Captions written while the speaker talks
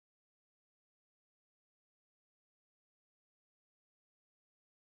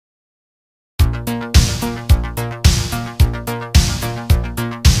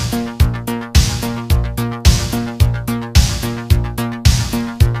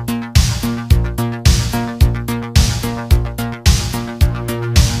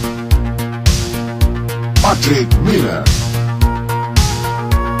Great Miller.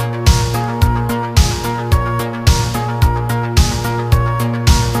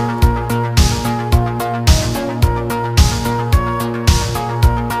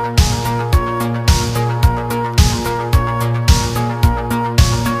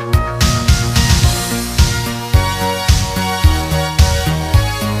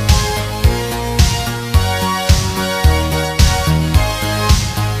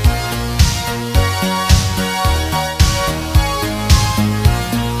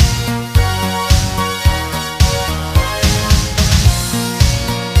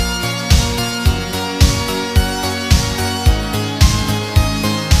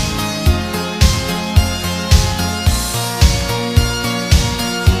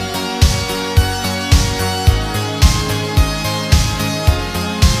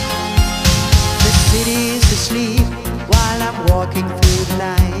 Asleep while I'm walking through the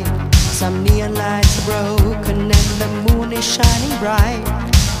night. Some neon lights are broken and the moon is shining bright.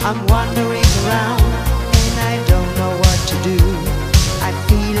 I'm wandering around and I don't know what to do. I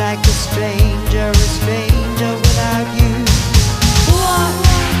feel like a stranger without you. What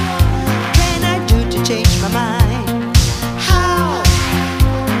can I do to change my mind? How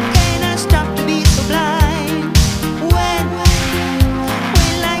can I stop to be so blind? When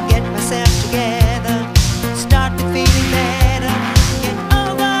will I get myself together? Start to feeling better, get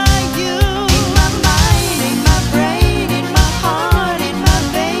over you. In my mind, in my brain, in my heart, in my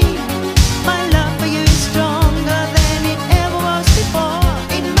vein, my love for you is stronger than it ever was before.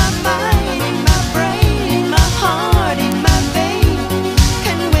 In my mind, in my brain, in my heart, in my vein,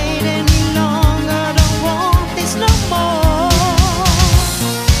 can't wait any longer, don't want this no more.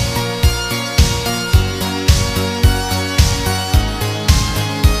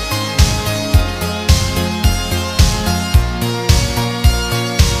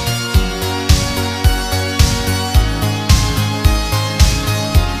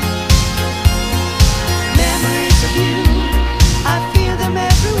 Memories of you, I feel them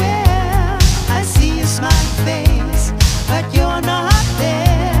everywhere. I see your smiling face, but you're not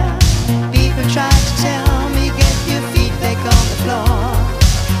there. People try to tell me, get your feet back on the floor.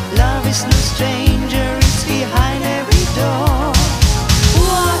 Love is no stranger, it's behind every door.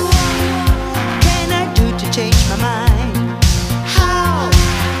 What can I do to change my mind? How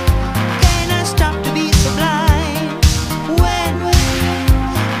can I stop to be so blind? When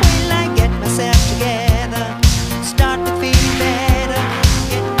will I get myself together? Start to feel better,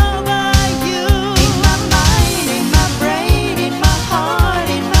 get over you. In my mind, in my brain, in my heart,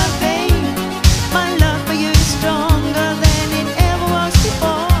 in my vein, my love for you is stronger than it ever was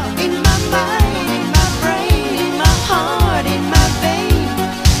before. In my mind, in my brain, in my heart, in my vein,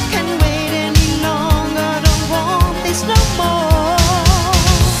 can't wait any longer, don't want this no more.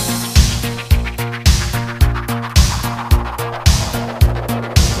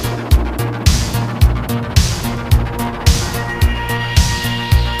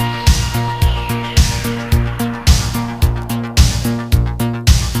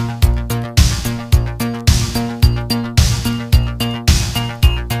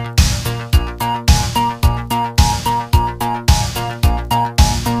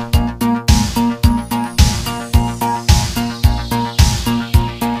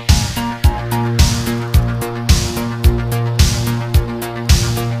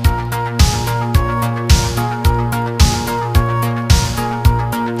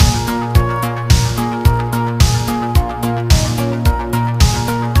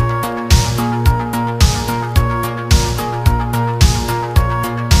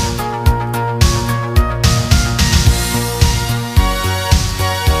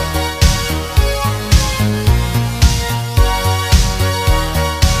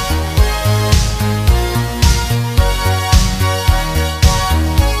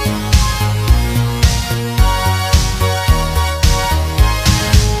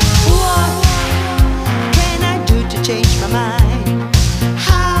 What can I do to change